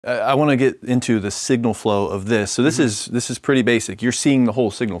I want to get into the signal flow of this. So this is pretty basic. You're seeing the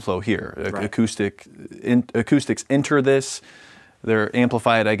whole signal flow here. Right. Acoustics enter this. They're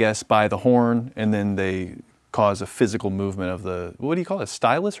amplified, I guess, by the horn, and then they cause a physical movement of the, what do you call it,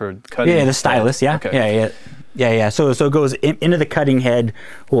 stylus or cutting? Yeah, the stylus. Yeah. Okay. Yeah. So it goes into the cutting head,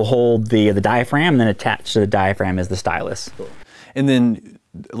 will hold the diaphragm, and then attached to the diaphragm is the stylus. And then,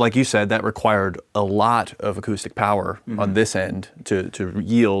 like you said, that required a lot of acoustic power on this end to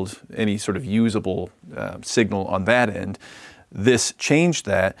yield any sort of usable signal on that end. This changed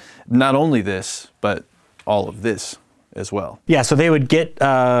that. Not only this, but all of this as well. Yeah, so they would get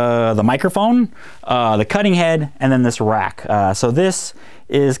the microphone, the cutting head, and then this rack. So this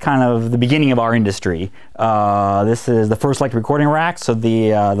is kind of the beginning of our industry. This is the first electric recording rack, so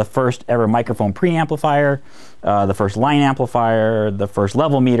the first ever microphone preamplifier, the first line amplifier, the first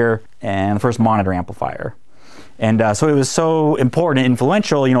level meter, and the first monitor amplifier. And so it was so important and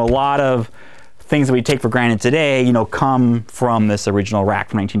influential, a lot of things that we take for granted today, come from this original rack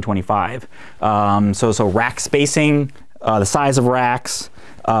from 1925. So rack spacing, the size of racks,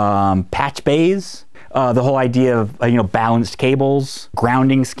 patch bays, the whole idea of balanced cables,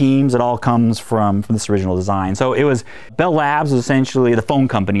 grounding schemes. It all comes from this original design. So it was Bell Labs was essentially the phone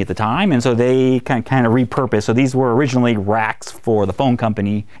company at the time, and so they kind of repurposed. So these were originally racks for the phone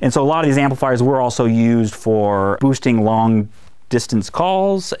company, and so a lot of these amplifiers were also used for boosting long distance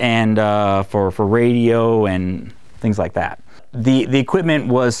calls and for radio and things like that. The equipment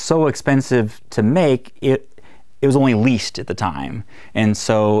was so expensive to make, it was only leased at the time, and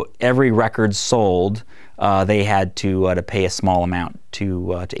so every record sold, they had to pay a small amount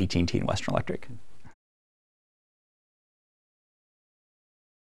to AT&T and Western Electric.